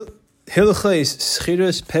Hilchos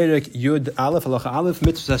Schiras Perek Yud Aleph Halacha Aleph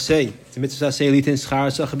Mitzvah Say. The Mitzvah Say litin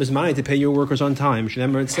schar sacha b'zman to pay your workers on time.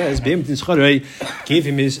 Shneimar it says B'im tin scharei give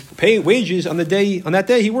him his pay wages on that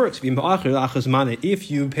day he works. B'im ba'achir la'achas mana.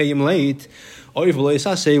 If you pay him late,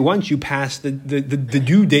 once you pass the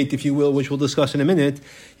due date, if you will, which we'll discuss in a minute,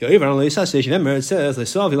 it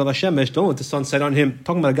says, don't let the sun set on him.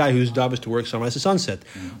 Talking about a guy whose job is to work sunrise to sunset.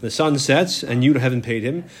 The sun sets and you haven't paid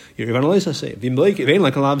him. However, you're not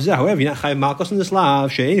chayv malchus in this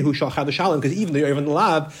lav, because even though you're even the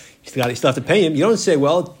lav, you still have to pay him. You don't say,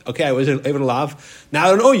 well, okay, I was even the lav, now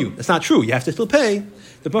I don't owe you. That's not true. You have to still pay.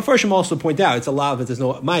 The Mepharshim also point out it's a lav that there's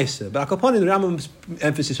no ma'aseh. But Akapani, the Rambam's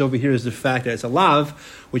emphasis over here is the fact that it's a lav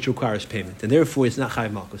which requires payment, and therefore it's not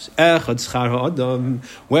chayv malchus. Echad schar ha'adam,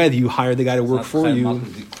 whether you hire the guy to work for you,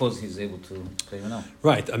 because he's able to pay him now.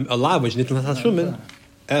 Right, a lav which nitlan hashumin.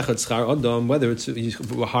 Echad schar adam, whether it's you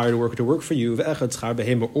hired a worker to work for you, echad schar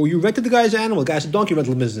behema, or you rented the guy's animal, the guy's a donkey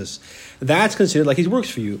rental business. That's considered like he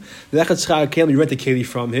works for you. The echad schar kelim, you rent a keli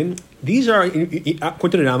from him. These are,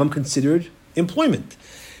 according to the Rambam, considered employment.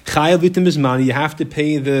 Chayav litim bizmani, you have to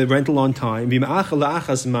pay the rental on time.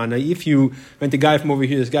 If you rent a guy from over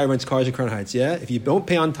here, this guy rents cars in Crown Heights, yeah? If you don't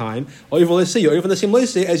pay on time, you're on the same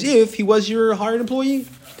list as if he was your hired employee.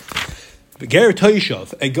 Ger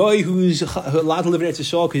Toishav, a guy who's allowed to live in Eretz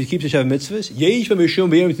Yisrael because he keeps the Shav mitzvahs. Yesh b'mishum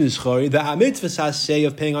b'yom t'nischari. The mitzvah say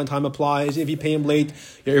of paying on time applies. If you pay him late,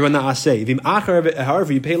 you're even not asay.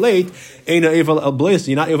 However, you pay late, ain't eval al blaze.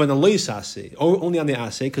 You're not even on the leis asay, only on the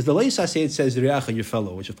asay, because the leis asay it says reacha your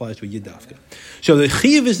fellow, which applies to a yidafka. So the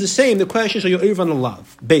chiv is the same. The question is, are you even on the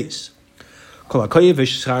lav base? Kol hakoyev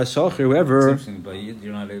v'shchar socher. Whoever. But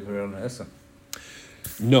you're not able on the esa.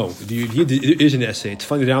 No, there is an essay. It's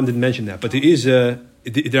funny the Rambam didn't mention that, but there is the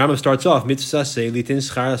Rambam starts off mitzvah say litin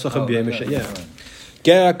schar sacher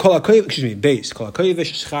base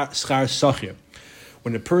schar sacher.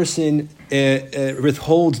 When a person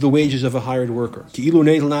withholds the wages of a hired worker,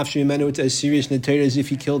 it's as serious in the Torah as if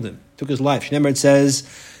he killed him, took his life. Shneimar it says,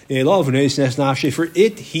 for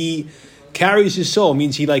it he carries his soul,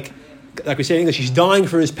 means he like we say in English, he's dying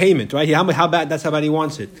for his payment, right? How bad? That's how bad he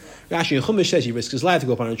wants it. Rashi and Chumash says he risks his life to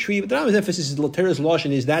go up on a tree, but the Rambam's emphasis is the Torah's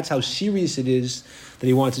lashon is that's how serious it is that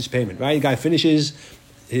he wants his payment, right? The guy finishes,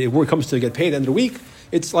 work comes to get paid at the end of the week.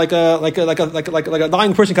 It's like a dying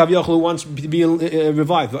person kaviyachol who wants to be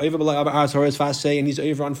revived. And he's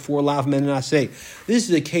over on 4 lav men and asay. This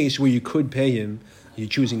is a case where you could pay him. You're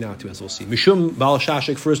choosing not to, as we'll see. Mishum bal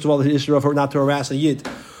shashik. First of all, the issue of not to harass a yid.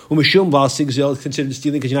 Umishum bal sigzel is considered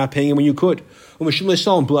stealing because you're not paying him when you could. Umishum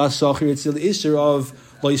le'salm blas sacher. It's the issue of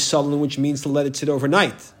lo'ysalm, which means to let it sit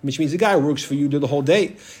overnight. Which means the guy works for you the whole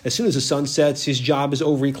day. As soon as the sun sets, his job is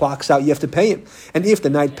over. He clocks out. You have to pay him. And if the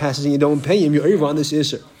night passes and you don't pay him, you're over on this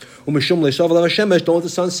issue. Umishum le'salm v'lavashemesh. Don't let the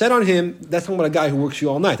sun set on him. That's talking about a guy who works for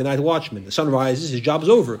you all night. The night watchman. The sun rises. His job is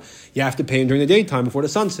over. You have to pay him during the daytime before the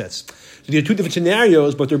sun sets. So there are two different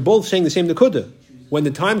scenarios, but they're both saying the same nekuda. When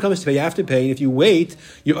the time comes to pay, you have to pay. And if you wait,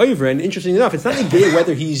 you're over. And interesting enough, it's not a day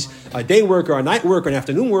whether he's a day worker, a night worker, an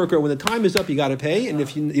afternoon worker. When the time is up, you got to pay. And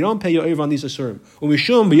if you don't pay, you're over on these asurim.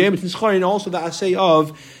 And also the assay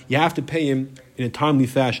of you have to pay him in a timely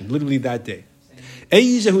fashion, literally that day.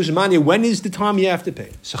 When is the time you have to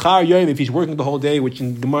pay? Sachar Yom, if he's working the whole day, which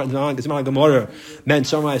in Gemara meant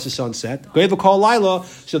sunrise to sunset. So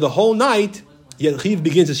the whole night, Yelchiv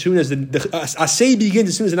begins as soon as the assay begins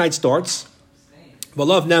as soon as the night starts.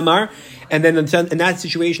 V'lav nemar, and then in that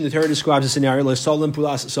situation, the Torah describes a scenario like Solom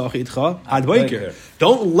pulas sachitcha ad boiker.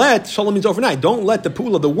 Don't let Solom means overnight. Don't let the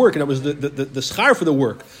pool of the work, and it was the schar for the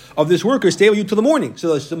work of this worker, stay with you till the morning.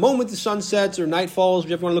 So it's the moment the sun sets or night falls,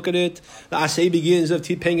 whichever you want to look at it, the asay begins of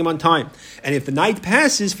paying him on time. And if the night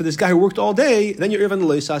passes for this guy who worked all day, then you're even the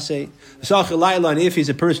leis asay. And if he's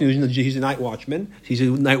a person he's a night watchman, he's a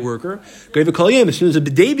night worker, as soon as the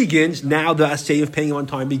day begins, now the asay of paying him on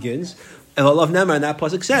time begins. And that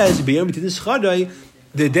pasuk says,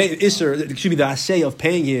 the day the assay of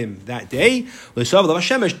paying him that day.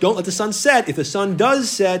 Don't let the sun set. If the sun does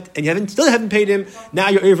set and you still haven't paid him, now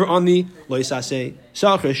you're over on the lois assay.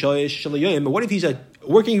 But what if he's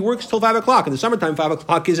he works till 5 o'clock. In the summertime, 5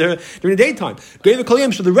 o'clock is during the daytime.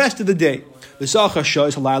 So the rest of the day.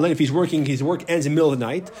 If he's working, his work ends in the middle of the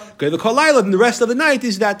night. Then the rest of the night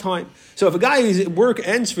is that time. So if a guy's work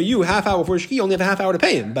ends for you half hour before Shki, you only have a half hour to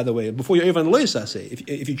pay him, by the way, before you're even on the list, I say,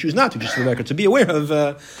 if you choose not to, just for the record, to be aware of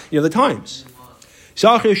the times.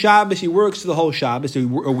 Sachir Shabbos, he works the whole Shabbos, he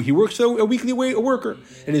works a weekly worker,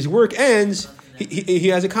 and his work ends. He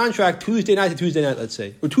has a contract Tuesday night to Tuesday night, let's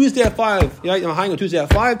say, or Tuesday at 5. I'm hiring on Tuesday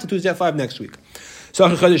at 5 to Tuesday at 5 next week.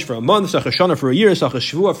 Sachar Chodesh for a month, Sachar Shana for a year, Sachar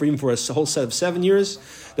Shavua for even for a whole set of 7 years.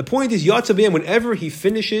 The point is, Yatsa B'Yam, whenever he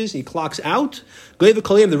finishes, he clocks out, Gleiva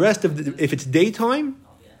Kalayim, the rest of if it's daytime,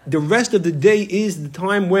 the rest of the day is the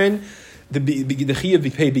time when the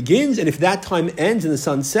Chiyuv pay begins, and if that time ends and the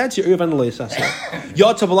sun sets, you're Erev Anolei Saseh.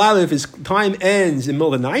 Yatsa B'Layla, if his time ends in the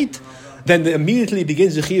middle of the night, then immediately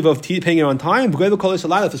begins the Chiyuv of paying it on time. Gleiva Kalayim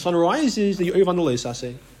Salayla, if the sun rises, then you're Erev Anolei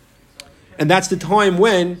Saseh. And that's the time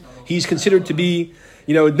when he's considered to be,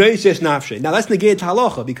 noises nafshe. Now that's negayat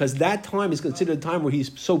halacha, because that time is considered a time where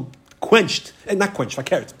he's so quenched, and not quenched,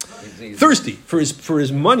 thirsty for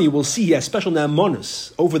his money. We'll see he has special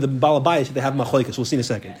na'amonos over the balabayas that they have machlekes. We'll see in a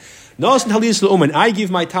second. I give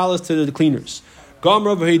my talis to the cleaners.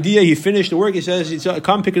 Gamra v'heidia, he finished the work. He says,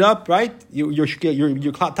 "Come pick it up." Right, your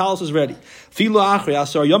talis is ready.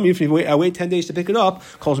 I wait 10 days to pick it up.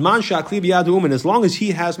 Calls mansha kli b'yad, and as long as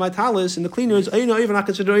he has my talis and the cleaners, even not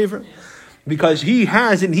consider over. Because he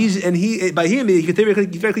has, and he by him he can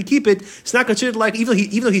theoretically keep it. It's not considered like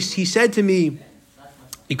even though he said to me,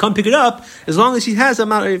 "You come pick it up," as long as he has, I'm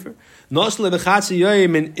not over.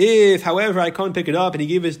 And if, however, I can't pick it up and he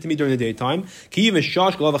gave it to me during the daytime,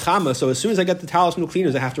 so as soon as I get the towels from the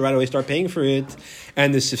cleaners, I have to right away start paying for it.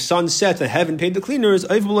 And if sun sets and I haven't paid the cleaners,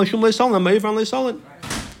 the Chuvas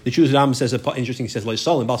Ram says interesting. He says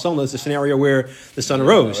Bal is the scenario where the sun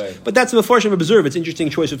arose, right. But that's the Mefarshim observe. It's an interesting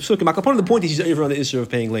choice of psukim. Upon the point is he's over on the issue of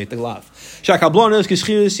paying late the glav.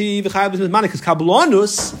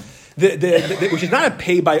 Which is not a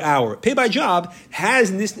pay by hour, pay by job, has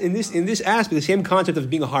in this aspect the same concept of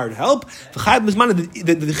being a hired help. The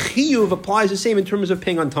chiyuv applies the same in terms of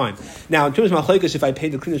paying on time. Now, in terms of machlekes, if I pay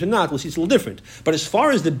the cleaners or not, we'll see it's a little different. But as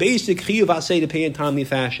far as the basic chiyuv, I say to pay in timely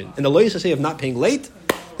fashion, and the lois I say of not paying late,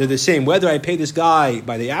 they're the same whether I pay this guy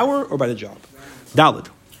by the hour or by the job. Dalit.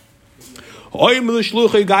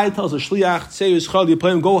 A guy tells a shliach, say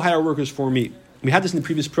go hire workers for me. We had this in the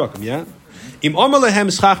previous program, yeah? He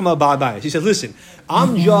said, listen,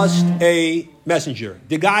 I'm just a messenger.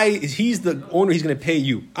 The guy, he's the owner, he's going to pay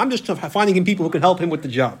you. I'm just finding him people who can help him with the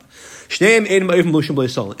job. And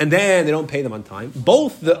then they don't pay them on time.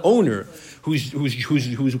 Both the owner, whose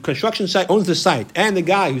construction site owns the site, and the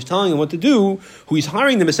guy who's telling him what to do, who he's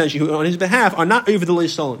hiring them essentially on his behalf, are not over the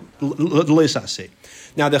leisase.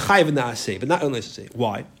 Now they're chayiv in the aseh, but not in the leisase.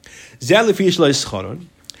 Why?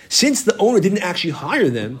 Since the owner didn't actually hire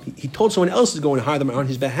them, he told someone else is going to hire them on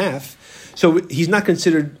his behalf. So he's not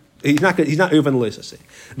considered. He's not over on the list.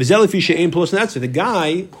 The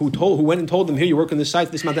guy who went and told them, "Here, you work on this site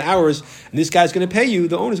for this amount of hours, and this guy's going to pay you.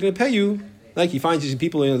 The owner's going to pay you." Like he finds these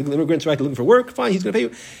people, immigrants, right, looking for work. Fine, he's going to pay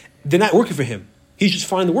you. They're not working for him. He's just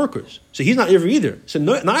finding the workers. So he's not over either. So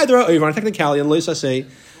neither are over on technicality. On the list, I say.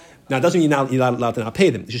 Now, it doesn't mean you're not allowed to not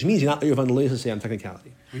pay them. It just means you're not on the list on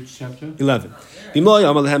technicality. Which chapter? 11. If,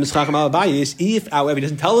 however, he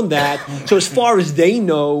doesn't tell them that, so as far as they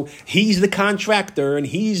know, he's the contractor and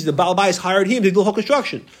he's the Baal Bayis hired him to do the whole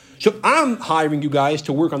construction. So I'm hiring you guys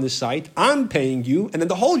to work on this site. I'm paying you, and then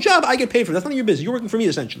the whole job I get paid for. That's none of your business. You're working for me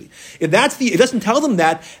essentially. If it doesn't tell them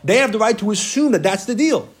that, they have the right to assume that that's the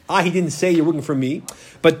deal. He didn't say you're working for me,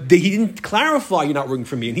 but he didn't clarify you're not working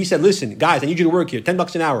for me. And he said, "Listen, guys, I need you to work here.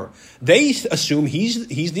 $10 an hour." They assume he's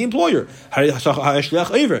the employer. In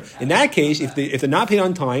that case, if they're not paid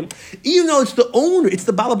on time, even though it's the owner, it's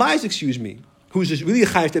the balabais, who's just really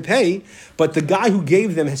chayav to pay, but the guy who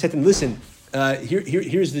gave them has said to them, "Listen.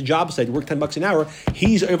 Here's the job site. You work $10 an hour.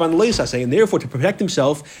 He's Irvan Leisase, and therefore, to protect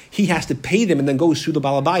himself, he has to pay them and then go sue the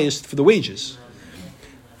Balabayas for the wages.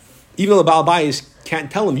 Even though the Balabayas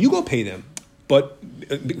can't tell him, you go pay them, but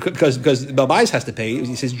because the Balabayas has to pay,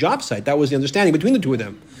 it's his job site. That was the understanding between the two of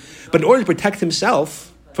them. But in order to protect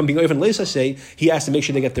himself from being Irvan Leisase, he has to make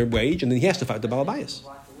sure they get their wage, and then he has to fight the Balabayas.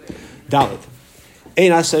 Dalit.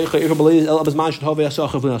 This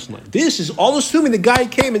is all assuming the guy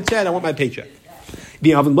came and said, "I want my paycheck."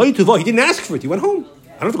 He didn't ask for it. He went home.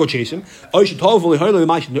 I don't have to go chase him. Oh,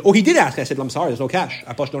 he did ask. I said, "I'm sorry, there's no cash.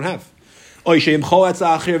 I don't have." Or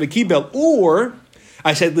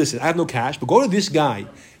I said, "Listen, I have no cash, but go to this guy.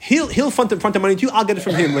 He'll front the money to you. I'll get it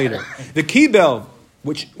from him later." The kibel,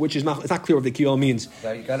 which is not, it's not clear what the kibel means.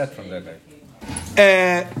 You got it from that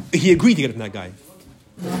guy. He agreed to get it from that guy.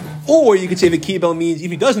 Or you could say the kibel means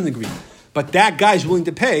if he doesn't agree, but that guy's willing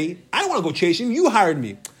to pay. I don't want to go chase him. You hired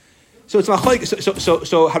me, so it's machlek.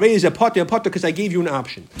 So harei is a potter because I gave you an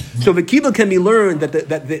option. So the kibel can be learned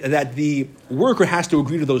that the worker has to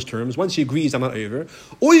agree to those terms. Once he agrees, I'm not over.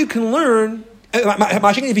 Or you can learn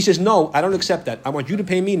if he says no, I don't accept that. I want you to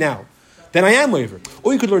pay me now. Then I am over.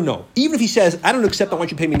 Or you could learn no. Even if he says I don't accept, I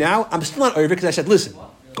want you to pay me now. I'm still not over because I said listen.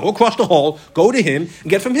 Go across the hall, go to him, and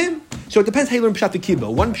get from him. So it depends how you learn Pshat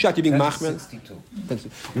V'Kibel. One Pshat you're being machman.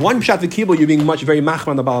 One Pshat V'Kibel you're being very machman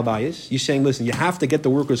on the Baal Bayis. You're saying, listen, you have to get the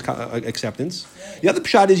worker's acceptance. The other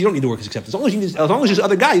Pshat is you don't need the worker's acceptance. As long as this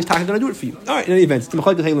other guy is talking, going to do it for you. All right, in any event, it's the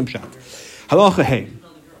Machlekes Heilim Pshat. Halacha Hey.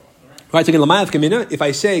 Right, so again, Lamayav Kamina, if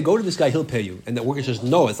I say, go to this guy, he'll pay you, and the worker says,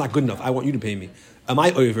 no, it's not good enough, I want you to pay me. Am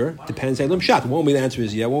I over? Depends. Heilim Pshat. One way the answer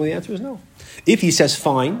is yeah, one way the answer is no. If he says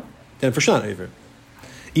fine, then for sure not over.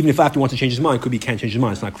 Even if after he wants to change his mind, could be he can't change his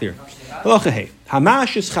mind. It's not clear. A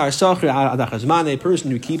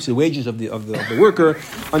person who keeps the wages of the worker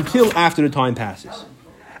until after the time passes.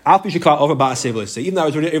 Even though I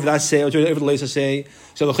was already over that say, I was already over the laser say,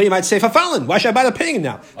 so the Chiyah might say, "Fafalin, why should I bother paying him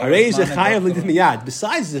now?" Besides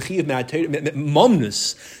the Chiyah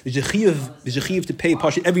momness, there's a Chiyah to pay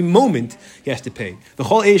every moment he has to pay. The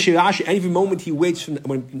whole every moment he waits from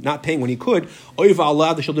when not paying when he could, he's over on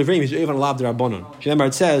Alav the Rabbanon.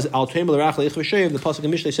 It says, "Al the pasuk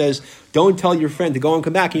in Mishlei says, don't tell your friend to go and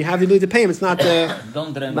come back, and you have the ability to pay him. It's not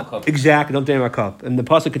don't drain my cup. Exactly, don't drain my cup." And the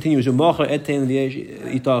pasuk continues, and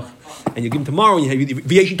you give him tomorrow, and you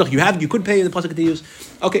could pay, and the pasuk continues.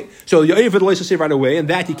 Okay, so you're able to say right away, and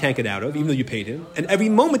that you can't get out of, even though you paid him. And every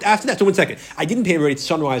moment after that, so 1 second, I didn't pay him already, it's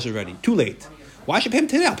sunrise already, too late. Why should I pay him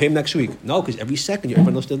today? I'll pay him next week. No, because every second you're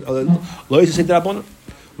able to say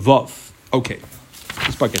Vav. Okay,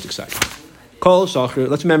 this part gets exciting. Kol Sacher,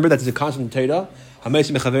 let's remember that there's a constant Torah,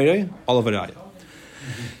 Hamesim Mechavere, all of Araya.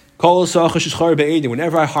 Kol Sacher Shishchar Be'edim,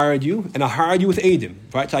 whenever I hired you, and I hired you with Edim,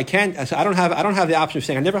 right? So I don't have the option of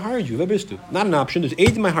saying I never hired you, not an option, there's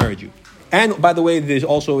Edim I hired you. And by the way, there's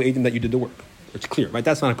also Edim that you did the work. It's clear, right?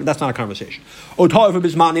 That's not a conversation. Otar for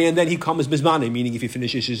Bismani, and then he comes Bismani, meaning if he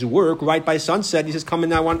finishes his work right by sunset, he says, "Come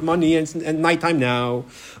in, I want money," and nighttime now.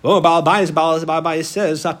 Oh, Baal Bayis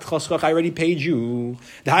says, "I already paid you."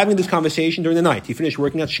 They're having this conversation during the night. He finished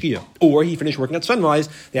working at Shkia, or he finished working at sunrise.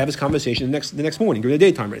 They have this conversation the next morning during the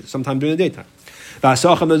daytime, right? Sometime during the daytime.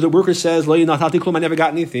 The worker says, "Lo, I never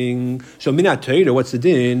got anything." So minat Torah, what's the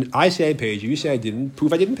din? I say I paid you. You say I didn't.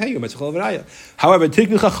 Prove I didn't pay you. However, the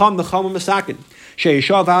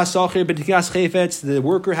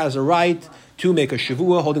worker has a right to make a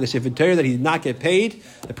shavua, holding a sefer Torah that he did not get paid.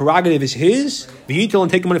 The prerogative is his. V'yitel,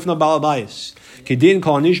 and take money from the Baal Bayis. Kedin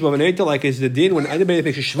kol nishba v'neitel, like is the din when anybody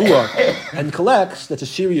makes a shavua and collects. That's a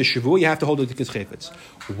serious shavua. You have to hold it to his chayfetz.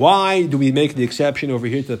 Why do we make the exception over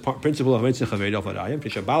here to the principle of mitzvah chaveirah v'rayim?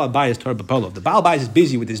 Because the Baal Bayis the Baal Bayis is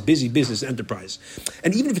busy with his busy business enterprise,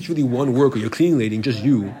 and even if it's really one worker, you're cleaning lady, and just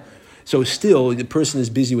you. So still, the person is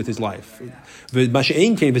busy with his life. Whose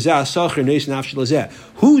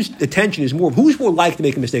attention is more? Who's more likely to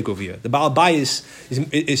make a mistake over here? The Baal Bayis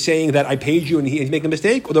is saying that I paid you and he's making a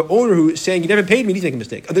mistake, or the owner who is saying you never paid me, he's making a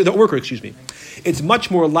mistake. The worker, excuse me. It's much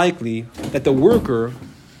more likely that the worker.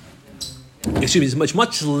 It's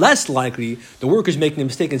much less likely the worker is making a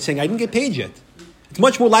mistake and saying I didn't get paid yet. It's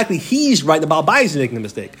much more likely he's right. The Baal Bayis is making a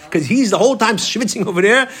mistake because he's the whole time schwitzing over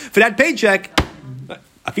there for that paycheck.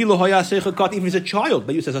 Even if it's a child,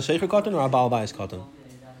 but you says a seicher katan or a Baal Bayis katan.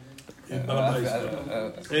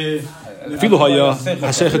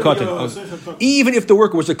 Even if the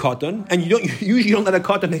worker was a katan, and you usually don't let a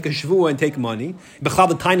katan make a shvua and take money. The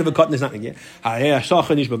kind of a katan is not again.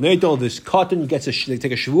 This katan gets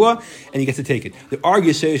take a shvua and he gets to take it. The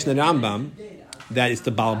argue says in the Rambam that it's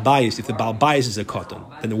the Baal Bayis. If the Baal Bayis is a katan,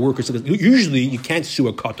 then the worker usually you can't sue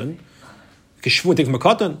a katan because shvua take from a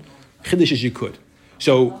katan. Chiddush is you could.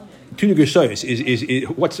 So, tuning is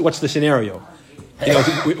what's the scenario?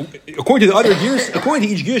 According to the other gears, according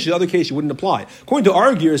to each gears, the other case you wouldn't apply. According to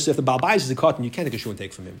our gears, if the Baal Bayis is a katan, you can't take a shul and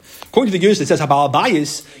take from him. According to the gears that says Baal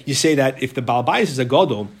Bayis, you say that if the Baal Bayis is a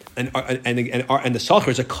gadol and the sacher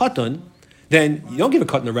is a katan, then you don't give a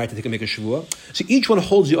katan the right to take and make a shavua. So each one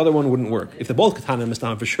holds the other one wouldn't work. If they're both katan and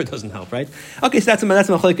mistam, for sure it doesn't help, right? Okay, so that's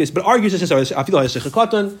machlekes. But argues that says I feel like a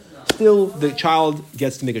katan, still the child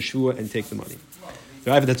gets to make a shavua and take the money.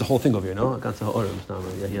 That's the whole thing over here, no? He doesn't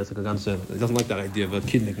like that idea of a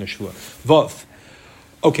kid making a shvua. Vav.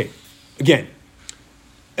 Okay, again.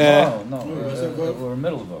 We're in the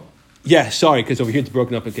middle of Vav. Yeah, sorry, because over here it's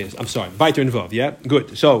broken up in case. I'm sorry. Weiter and Vav, yeah?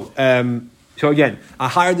 Good. So again, I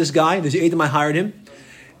hired this guy, there's Adam I hired him,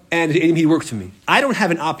 and there's Adam he worked for me. I don't have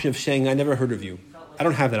an option of saying, I never heard of you. I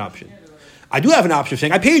don't have that option. I do have an option of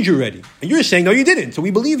saying, I paid you already. And you're saying, no, you didn't. So we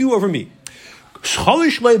believe you over me. If I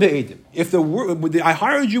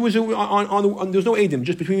hired you on there's no edim,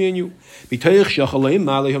 just between me and you.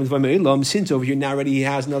 Since over here now already he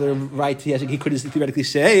has another right. He could theoretically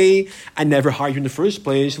say, "I never hired you in the first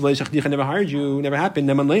place. I never hired you. Never happened."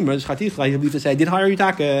 He believes to say, "I did hire you,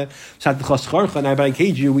 Taka. And I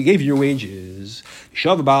paid you. We gave you your wages."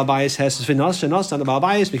 Shav Baal Bayis Hesses Vinas and Nas on the Baal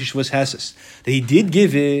Bayis because Shvus Hesses. That he did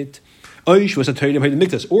give it. Or,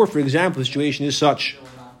 for example, the situation is such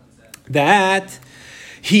that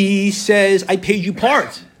he says, I paid you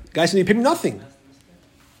part. The guy said, you paid me nothing.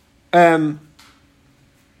 So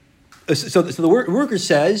the worker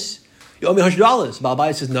says, you owe me $100. Baal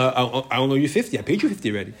Bayis says, no, I only owe you 50. I paid you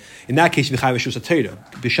 50 already. In that case, here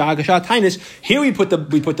we put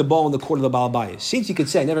the ball in the court of the Baal Bayis. Since he could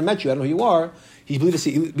say, I never met you, I don't know who you are, he believed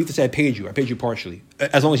to say, I paid you partially.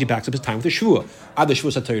 As long as he backs up his time with a shvua. Ad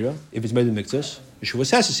shvua satira, if it's made in mikzas, the shvua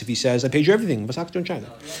says if he says, I paid you everything. What if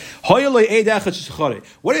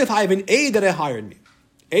I have an aid that I hired me?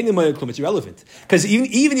 It's irrelevant. Because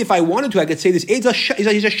even if I wanted to, I could say this aid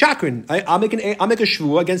he's a shakran. I'll make a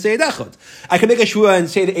shvua against the aid echad. I can make a shvua and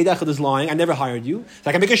say the aid echad is lying. I never hired you. So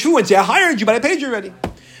I can make a shvua and say I hired you, but I paid you already.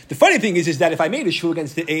 The funny thing is that if I made a shvua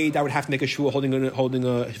against the aid, I would have to make a shvua holding a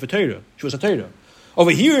shvua satira.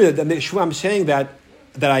 Over here, the shvua I'm saying that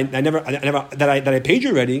I paid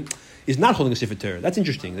you already is not holding a sefer Torah. That's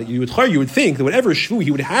interesting. That you would think that whatever shvua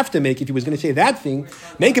he would have to make if he was going to say that thing,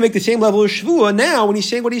 make him make the same level of shvua now when he's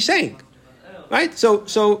saying what he's saying, right? So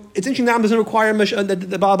it's interesting that doesn't require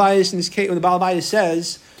the Baal Bayis in this case when the Baal Bayis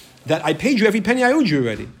says that I paid you every penny I owed you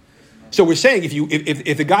already. So we're saying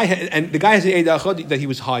if the guy has an eid achad that he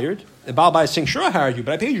was hired, the Baal Bayis is saying sure I hired you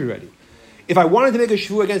but I paid you already. If I wanted to make a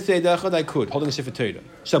shvua against the eid achad I could holding a sefer Torah.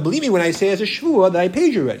 So believe me when I say as a shvua that I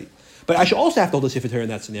paid you already. But I should also have to hold a sefer Torah in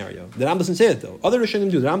that scenario. The Ram doesn't say it though. Other Rishonim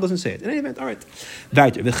do. The Ram doesn't say it. In any event, all right.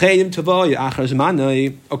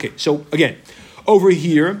 Okay, so again, over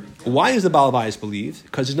here, why is the Baal Bayis believed?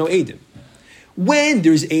 Because there's no Eidim. When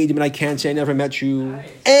there's Eidim and I can't say I never met you,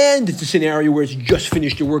 and it's a scenario where it's just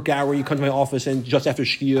finished your work hour, you come to my office and just after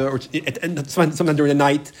Shkia, or sometime during the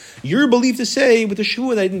night, you're believed to say with the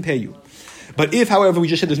Shua that I didn't pay you. But if, however, we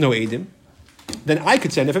just said there's no Eidim, then I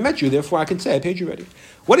could say I never met you, therefore I can say I paid you already.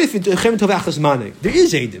 What if there is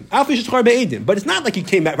Eidim, but it's not like you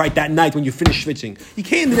came back right that night when you finished schwitzing. You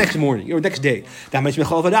came the next morning or next day. That might be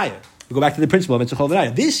Mechal Vadaya. We go back to the principle of Mechal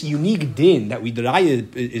Vadaya. This unique din that the raya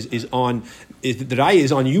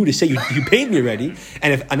is on you to say you paid me already,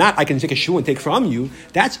 and if not, I can take a shoe and take from you.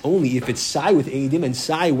 That's only if it's sai with Eidim and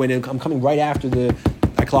sai when I'm coming right after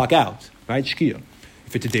I clock out, right? Shkia,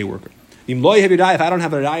 if it's a day worker. If I don't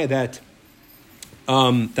have a raya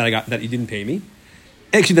that you didn't pay me.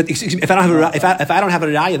 Actually, if I don't have a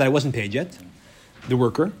raya that I wasn't paid yet, the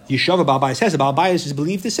worker, Yeshava Baal Bayis says, the Baal Bayis is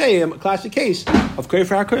believed to say a classic case of Koy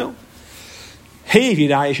for HaKoyel.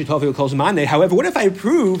 However, what if I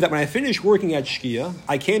prove that when I finished working at Shkia,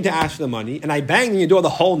 I came to ask for the money and I banged on your door the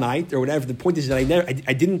whole night or whatever? The point is that I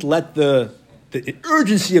didn't let the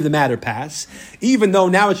urgency of the matter pass, even though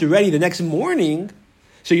now it's already the next morning.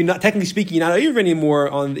 So you're not, technically speaking, you're not over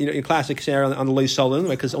anymore on in classic scenario on the Lei Solon,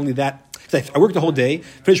 right? Because only that. I worked the whole day,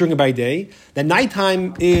 finished working by day. Then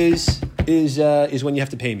nighttime is when you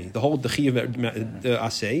have to pay me. The chiyuv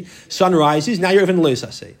asay. Sun rises, now you're even leis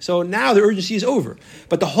asay. So now the urgency is over.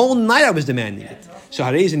 But the whole night I was demanding it. So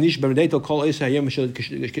I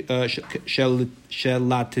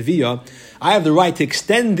have the right to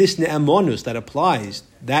extend this ne'amonus that applies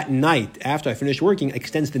that night after I finished working,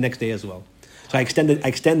 extends the next day as well. So I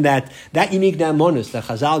extend that unique ne'amonus that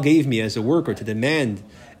Chazal gave me as a worker to demand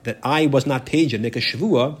that I was not paid yet, make a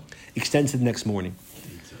shavua, extends to the next morning.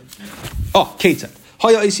 Oh, Ketzat.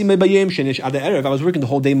 I was working the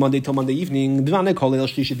whole day, Monday till Monday evening.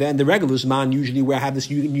 Then the regular man, usually where I have this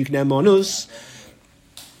unique ne'amonus,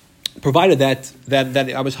 provided that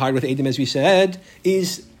I was hired with Eidim, as we said,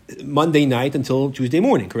 is Monday night until Tuesday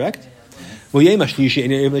morning, correct?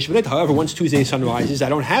 However, once Tuesday sun rises, I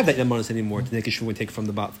don't have that ne'amonus anymore to make a shavua and take from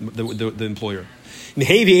the employer. If,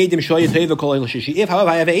 however,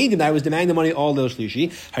 I have an Eidim that I was demanding the money all those Shlishi,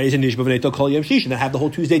 then I have the whole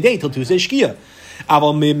Tuesday day till Tuesday Shkia.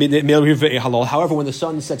 However, when the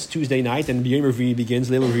sun sets Tuesday night and Yom Revi begins,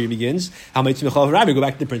 Leil Revi begins, we go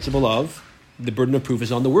back to the principle of the burden of proof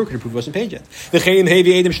is on the worker to prove he wasn't paid yet.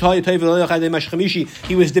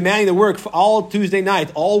 He was demanding the work for all Tuesday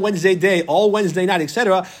night, all Wednesday day, all Wednesday night,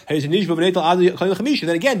 etc. Then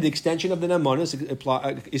again, the extension of the ne'amonus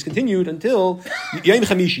is continued until Yom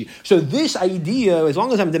Chamishi. So this idea, as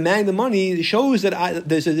long as I'm demanding the money, shows that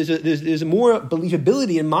there's more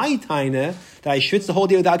believability in my taina that I schwitz the whole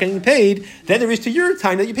day without getting paid than there is to your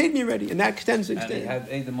taina that you paid me already, and that extends. And they have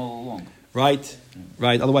Eidim all along. Right.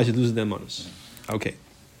 Otherwise, it loses their bonus. Okay.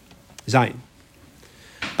 Zayin.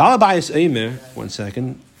 Baal Bayis Eimer. 1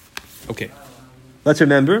 second. Okay. Let's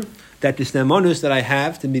remember that this ne'amonus that I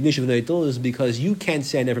have to Midnish of Neitel is because you can't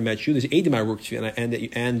say I never met you. There's Eidim I worked for you,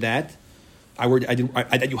 and that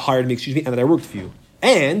that you hired me, and that I worked for you.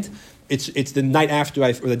 And it's the night after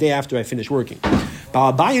or the day after I finish working.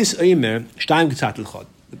 Baal Bayis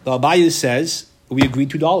says we agreed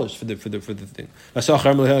 $2 for the thing. I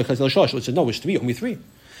said no, it's only $3.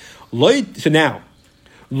 So now,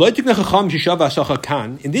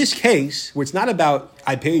 in this case, where it's not about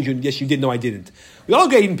I paid you, yes you did, no I didn't. We all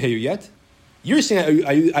didn't pay you yet. You're saying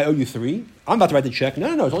I owe you $3. I'm about to write the check.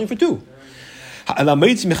 No, it's only for $2.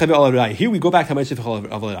 Here we go back to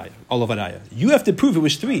you have to prove it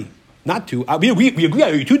was $3, not $2. We agree I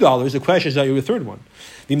owe you $2. The question is I owe you a third one.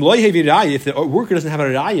 If the worker doesn't have a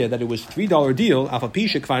raya that it was $3 deal,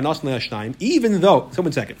 even though, so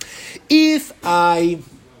 1 second, if I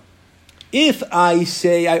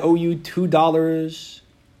say I owe you $2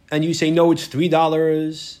 and you say no, it's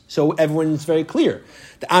 $3, so everyone's very clear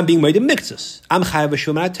that I'm being made a mixus. I'm chayav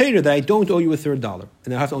b'shulman HaTorah that I don't owe you a $3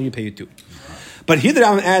 and I have to only pay you $2. But here the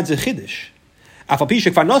Rambam adds a chiddush. I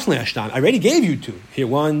already gave you 2. Here,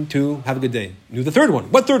 1, 2. Have a good day. Do the third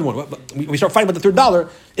one. What third one? We start fighting about the $3.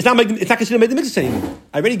 It's not considered made the mixus anymore.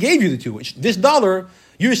 I already gave you the 2. This $1,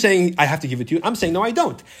 you're saying I have to give it to you. I'm saying no, I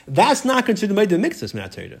don't. That's not considered made the mixus min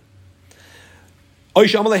HaTorah. Or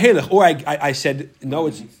I said no,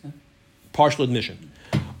 it's partial admission.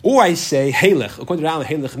 Or I say halech. According to Rambam,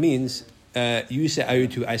 halech means you say I owe you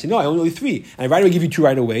 2. I say no, I only owe you 3, and I right away give you 2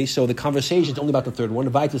 right away. So the conversation is only about the third one.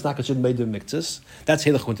 The vayit is not considered made the mixus. That's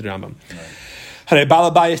halech according to the Rambam. In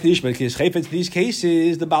these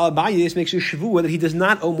cases, the Baal Bayis makes a shavua that he does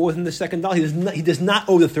not owe more than the second dollar. He does not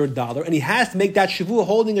owe the $3, and he has to make that shavua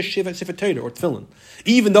holding a shiva sefer Torah or tefillin.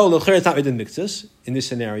 Even though the is not made in mixus in this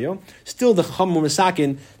scenario, still the chum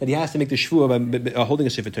masakin that he has to make the shavua by holding a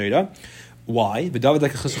sefer Torah. Why? The chum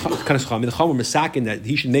masakin that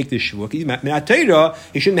he should make this shavua. He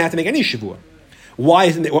shouldn't have to make any shavua. Why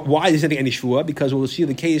isn't there any shavua? Because we'll see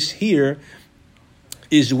the case here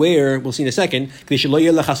is where, we'll see in a second, the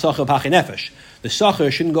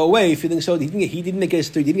sacher shouldn't go away feeling so he didn't get his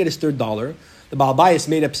 $3. The Baal Bayis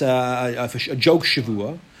made up a joke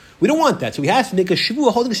shavua. We don't want that. So he has to make a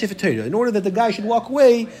shavua holding a sefer Torah in order that the guy should walk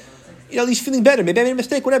away, at least feeling better. Maybe I made a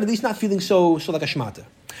mistake, whatever, at least not feeling so like a shmata.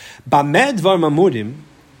 When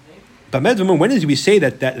did we say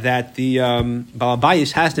that the Baal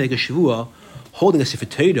Bayis has to make a shavua holding a sefer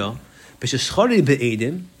Torah?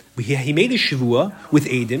 He made a shavua with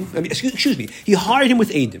Adam. Excuse me. He hired him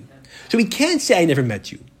with Adam. So he can't say, I never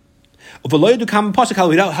met you.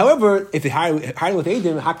 However, if they hired him with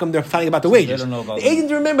Adam, how come they're fighting about the wages? They don't know about the Adam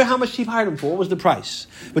didn't remember how much he hired him for. What was the price?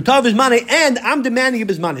 But Tav is money, and I'm demanding of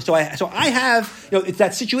his money. So I have, it's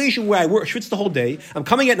that situation where I work schwitz the whole day. I'm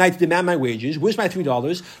coming at night to demand my wages. Where's my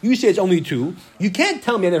 $3? You say it's only 2. You can't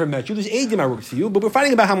tell me I never met you. There's Adam I worked for you, but we're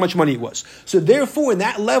fighting about how much money it was. So therefore, in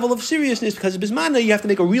that level of seriousness, because of his money, you have to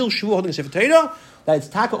make a real shavua holding a sefer Torah that it's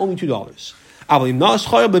taka only $2.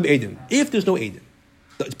 If there's no Adam.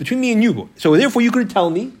 It's between me and you. So therefore, you could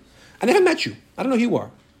tell me, I never met you. I don't know who you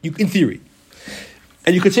are. In theory.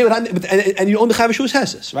 And you could say, and you own the Chav Shuas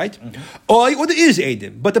Heses, right? Mm-hmm. Or there is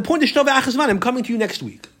Adam. But the point is, I'm coming to you next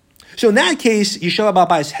week. So in that case, Yeshua Baal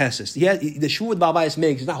Bayis Heses. The Shuva Baal Bayis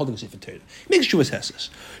makes is not holding a sefer Torah. He makes Shuas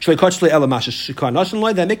Heses. They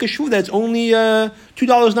make a Shuva that's only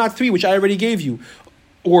 $2, not 3, which I already gave you.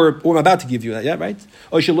 Or I'm about to give you that, yeah, right?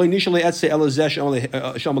 Or he didn't pay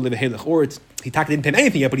him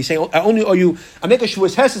anything yet, but he's saying, I only owe you, I make a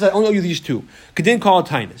shuas heses, I only owe you these 2. Didn't call it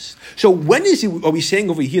tinus. So when are we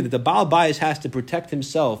saying over here that the Baal Bayis has to protect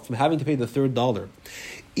himself from having to pay the $3,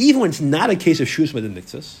 even when it's not a case of shuas with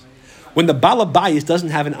mixus, when the Baal Bayis doesn't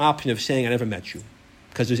have an option of saying, I never met you,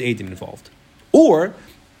 because there's Adam involved.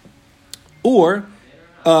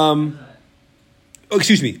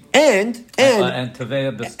 Excuse me, and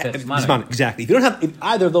Teveya Bisman. Exactly. If you don't have in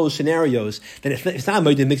either of those scenarios, then if it's not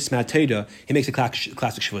Moed mixed Mateda, he makes a classic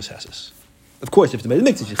Shavuos Heses. Of course, if it's Moed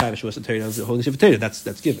mixed, you have a Shavuos Torah, holding Shavuos Torah.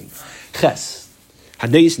 That's given. Ches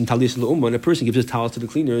Hadais and Talis LaUma, and a person gives his talis to the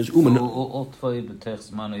cleaners. All Tvei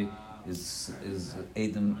B'Tech's money is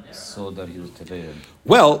Adam saw that he was Teveya.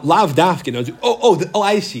 Well, Lav Dafkin.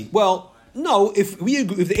 I see. Well, no. If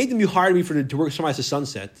the Adam you hired me to work sunrise to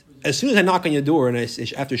sunset. As soon as I knock on your door and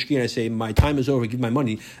after shkia I say my time is over, give my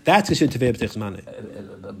money. That's considered tevei b'techs maneh.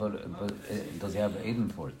 But does he have Eden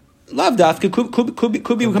for it? Lav dafka could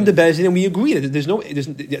be we come to Bezdin and we agree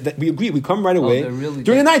that we agree we come right away during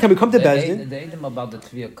the night time we come to Bezdin. The Eden about the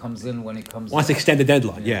tvia comes in when he comes. Wants to extend the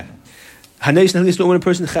deadline. Yeah. Haneis and when a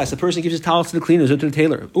person ches, a person gives his towels to the cleaners or to the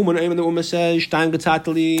tailor. And the woman says, "Shtaim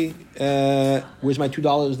gatzatali, where's my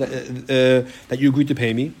 $2 that you agreed to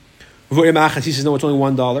pay me?" He says, no, it's only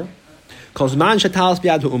 $1.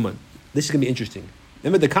 This is going to be interesting.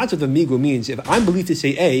 Remember, the concept of migu means if I'm believed to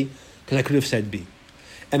say A, because I could have said B.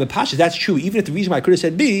 And the Pasha, that's true, even if the reason why I could have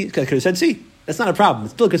said B is because I could have said C. That's not a problem.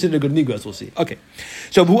 It's still considered a good migu, as we'll see. Okay.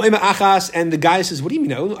 So, achas, and the guy says, what do you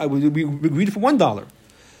mean? We agreed for $1.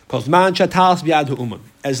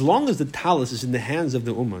 As long as the talis is in the hands of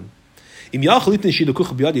the uman, if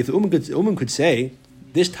the uman could say,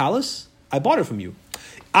 this talis, I bought it from you.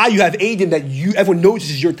 You have aided that everyone knows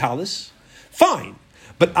this is your talis. Fine.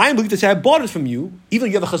 But I am believed to say I bought it from you, even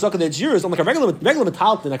though you have a chazaka that's yours. I'm like a regular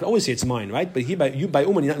metalton, I can always say it's mine, right? But you by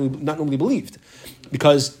uman, you're not normally believed.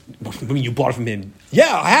 Because when you bought it from him,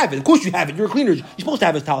 yeah, I have it. Of course you have it. You're a cleaner. You're supposed to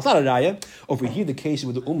have his talis, not a raya. Over here, the case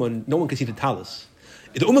with the uman, no one can see the talis.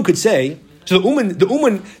 If the uman could say, so the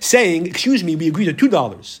uman saying, excuse me, we agreed to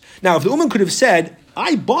 $2. Now, if the uman could have said,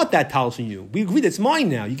 I bought that talis from you. We agreed it's mine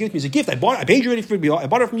now. You gave it to me as a gift. I paid you already for it. I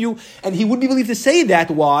bought it from you. And he would be believed to say that.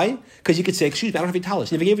 Why? Because he could say, excuse me, I don't have your talis.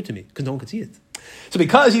 You never gave it to me. Because no one could see it. So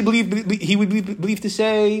because he would be believed to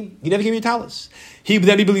say, you never gave me your talis. He would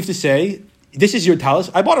then be believed to say, this is your talis,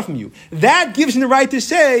 I bought it from you. That gives him the right to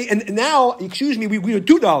say, and now, excuse me, we agreed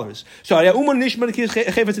to $2. So the uman can make a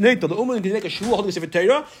shvuah holding a sefer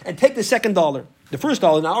Torah and take the $2. The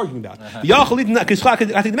 $1 not arguing about.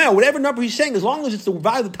 Whatever number he's saying, as long as it's the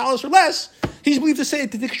value of the talis or less, he's believed to say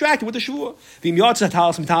it to extract it with the shvuah.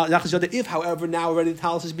 If, however, now already the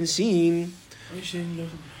talis has been seen.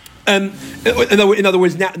 In other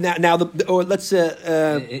words, now let's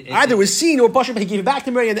either was seen or Bashar, but he gave it back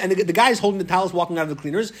to Mary, and the guy's holding the talis, walking out of the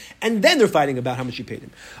cleaners, and then they're fighting about how much he paid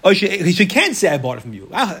him. He can't say I bought it from you.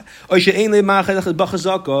 Or he has the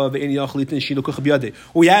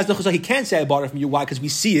chazak, he can't say I bought it from you. Why? Because we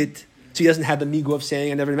see it. So he doesn't have the migu of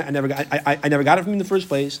saying I never got it from him in the first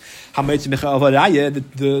place. The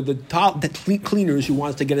cleaners who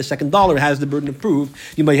wants to get a $2 has the burden of proof.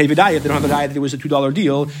 You might have a raya if they don't have a raya that there was a $2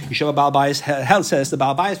 deal. You show a Baal Bayis hell says the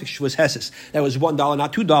Baal Bayis was heses. That was $1,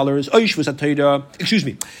 not $2. Excuse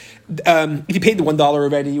me. If he paid the $1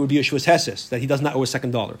 already, it would be a shvus heses that he does not owe a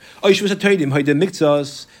 $2.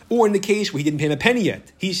 Or in the case where he didn't pay him a penny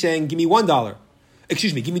yet, he's saying, "Give me $1."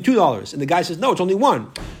 Excuse me, give me $2, and the guy says, "No, it's only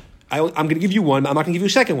one." I'm going to give you one. I'm not going to give you a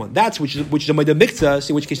second one. That's which is a mikzas,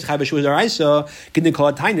 in which case chayv shvus araisa can call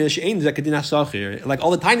it tainish ein zakadin asachir. Like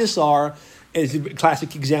all the tainus are is a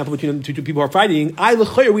classic example between two people who are fighting.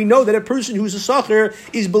 We know that a person who's a sachir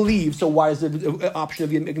is believed. So why does the option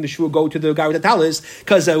of making the shvua go to the guy with the talis?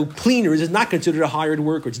 Because a cleaner is not considered a hired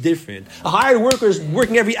worker. It's different. A hired worker is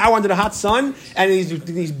working every hour under the hot sun and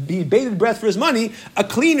he's bated breath for his money. A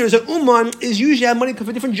cleaner, a uman, is usually have money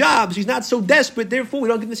for different jobs. He's not so desperate. Therefore, we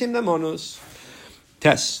don't get the same namanos.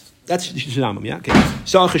 Test. That's Shinamim, yeah? Okay. When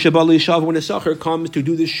a Sachar comes to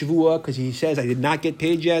do this Shavua, because he says, I did not get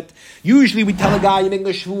paid yet, usually we tell a guy, you're making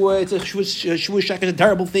a Shavua, it's a Shavua Shek, it's a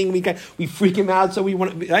terrible thing, we freak him out, so we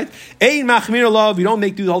want to, right? Ein Machmir love, you don't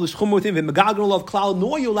do all this Chum with him, and Megagan love Klal,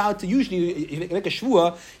 nor are you allowed to, usually, if you make a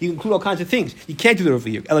Shavua, you include all kinds of things. You can't do that over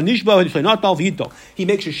here. He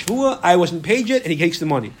makes a Shavua, I wasn't paid yet, and he takes the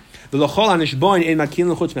money. When it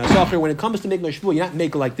comes to making a Shavua, you're not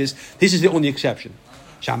making like this. This is the only exception.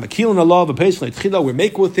 We make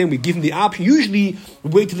with him, we give him the option. Usually, we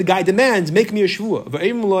wait till the guy demands, make me a shvua.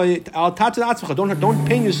 Don't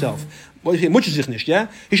pain yourself. Much is nicht, yeah?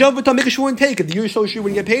 He shall make a shvua and take it. You're so sure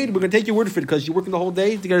when you get paid, we're going to take your word for it because you're working the whole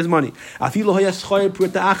day to get his money. Even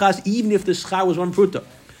if the schar was one pruta,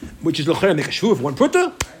 which is l'chera, make a shvua for one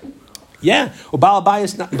pruta. Yeah, or Baal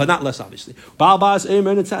Bayis, but not less obviously. Baal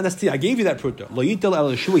Bayis, I gave you that pruta. Lo yitel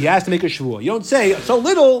el shvua. He has to make a shvua. You don't say so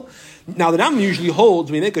little. Now the Ram usually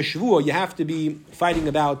holds when you make a shvua, you have to be fighting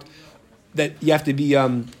about that. You have to be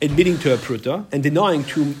admitting to a pruta and denying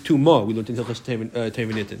to ma. We learned in Hilchos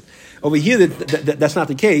Tevenitin. Over here, that's not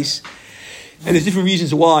the case, and there's different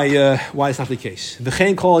reasons why it's not the case.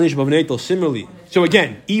 V'chein kol anish b'vneitel similarly. So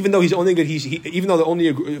again, even though he's only good, even though they're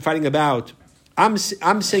only fighting about. I'm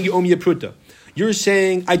saying you owe me a pruta. You're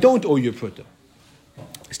saying I don't owe you a pruta.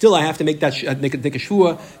 Still, I have to make that take a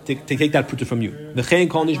shvua to take that pruta from you.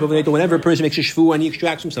 Whenever a person makes a shvua and he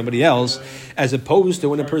extracts from somebody else, as opposed to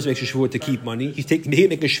when a person makes a shvua to keep money, he's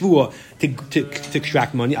making a shvua to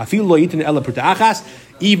extract money. I feel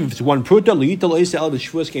even if it's one pruta,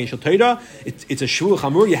 it's a shvua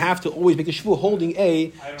chamur. You have to always make a shvua holding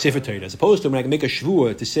a sefer Torah, as opposed to when I can make a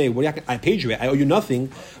shvua to say, "Well, I paid you, I owe you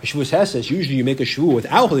nothing." A shvua says usually you make a shvua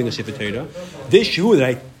without holding a sefer Torah. This shvua that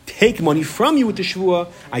I take money from you with the shvua,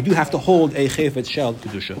 I do have to hold a chayfetz shel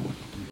kedusha.